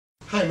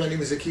Hi, my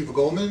name is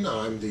Goldman.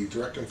 I'm the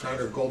director and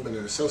founder of Goldman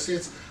and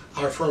Associates.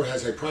 Our firm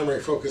has a primary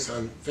focus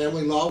on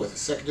family law with a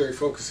secondary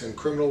focus in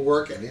criminal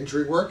work and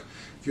injury work.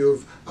 If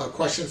you have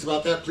questions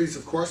about that, please,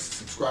 of course,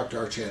 subscribe to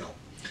our channel.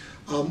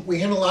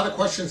 We handle a lot of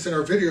questions in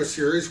our video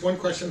series. One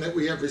question that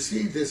we have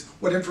received is,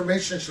 what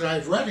information should I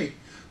have ready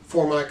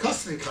for my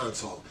custody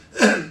consult?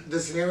 The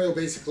scenario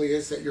basically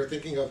is that you're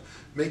thinking of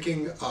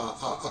making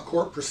a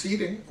court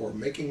proceeding or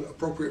making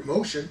appropriate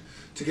motion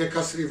to get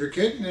custody of your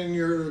kid, and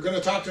you're going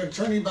to talk to an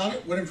attorney about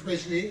it. What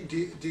information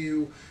do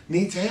you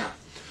need to have?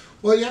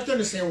 Well, you have to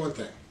understand one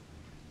thing.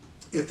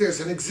 If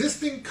there's an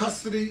existing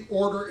custody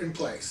order in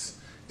place,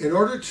 in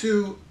order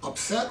to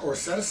upset or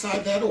set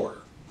aside that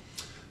order,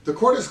 the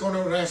court is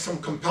going to have some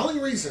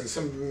compelling reasons,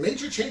 some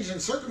major change in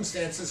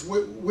circumstances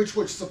which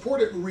would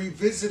support it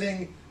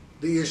revisiting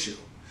the issue.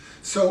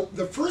 So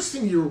the first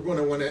thing you're going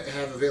to want to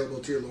have available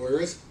to your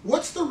lawyer is,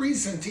 what's the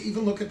reason to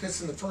even look at this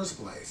in the first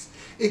place?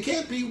 It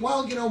can't be,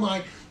 well, you know,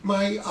 my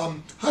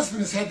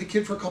husband has had the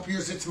kid for a couple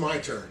years, it's my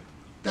turn.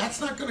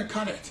 That's not going to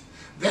cut it.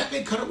 That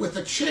may cut it with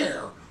a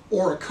chair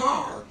or a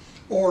car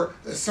or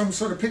some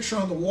sort of picture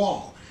on the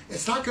wall.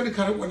 It's not going to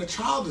cut it when a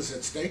child is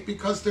at stake,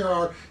 because there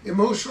are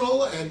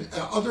emotional and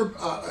other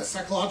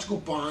psychological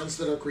bonds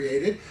that are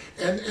created,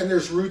 and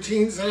there's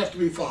routines that have to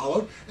be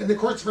followed, and the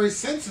court's very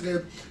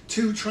sensitive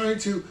to trying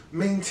to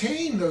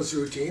maintain those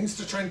routines,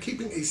 to try and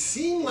keeping a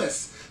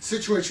seamless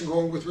situation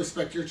going with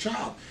respect to your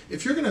child.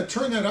 If you're going to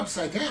turn that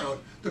upside down,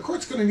 the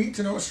court's going to need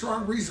to know a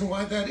strong reason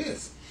why that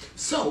is.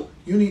 So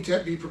you need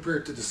to be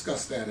prepared to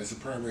discuss that as a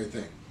primary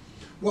thing.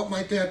 What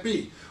might that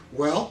be?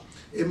 Well,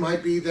 it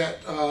might be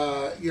that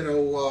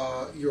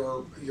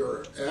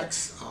your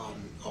ex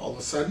all of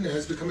a sudden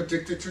has become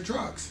addicted to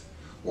drugs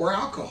or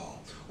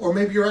alcohol, or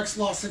maybe your ex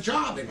lost a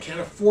job and can't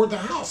afford the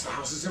house. The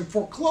house is in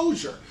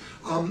foreclosure.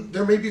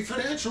 There may be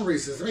financial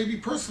reasons. There may be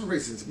personal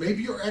reasons.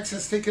 Maybe your ex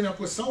has taken up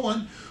with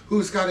someone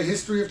who's got a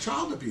history of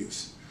child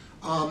abuse,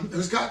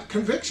 who's got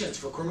convictions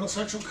for criminal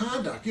sexual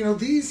conduct. You know,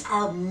 these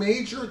are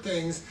major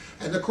things,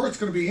 and the court's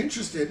going to be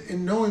interested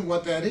in knowing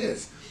what that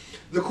is.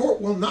 The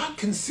court will not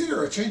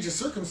consider a change of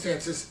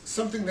circumstances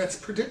something that's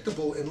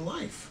predictable in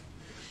life.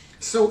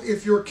 So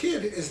if your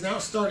kid is now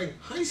starting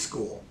high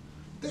school,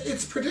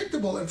 it's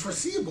predictable and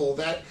foreseeable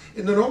that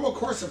in the normal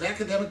course of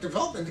academic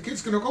development, the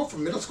kid's going to go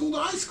from middle school to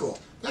high school.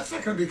 That's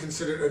not going to be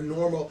considered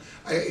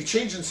a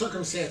change in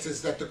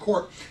circumstances that the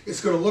court is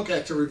going to look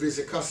at to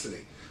revisit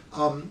custody.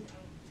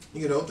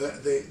 You know,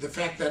 the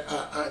fact that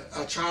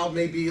a child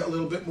may be a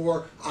little bit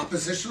more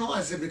oppositional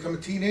as they become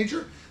a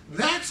teenager,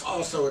 that's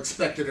also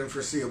expected and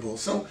foreseeable.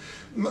 So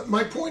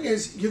my point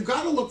is, you've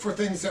got to look for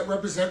things that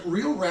represent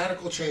real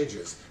radical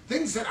changes,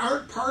 things that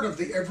aren't part of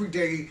the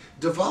everyday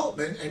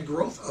development and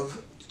growth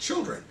of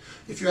children.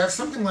 If you have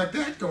something like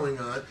that going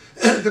on,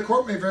 the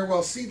court may very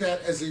well see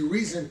that as a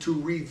reason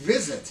to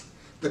revisit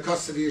the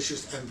custody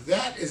issues, and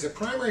that is a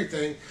primary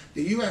thing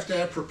that you have to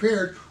have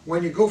prepared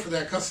when you go for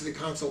that custody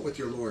consult with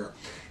your lawyer.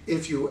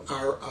 If you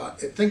are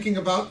thinking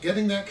about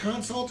getting that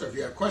consult, or if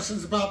you have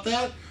questions about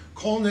that,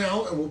 call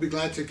now and we'll be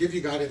glad to give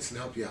you guidance and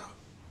help you out.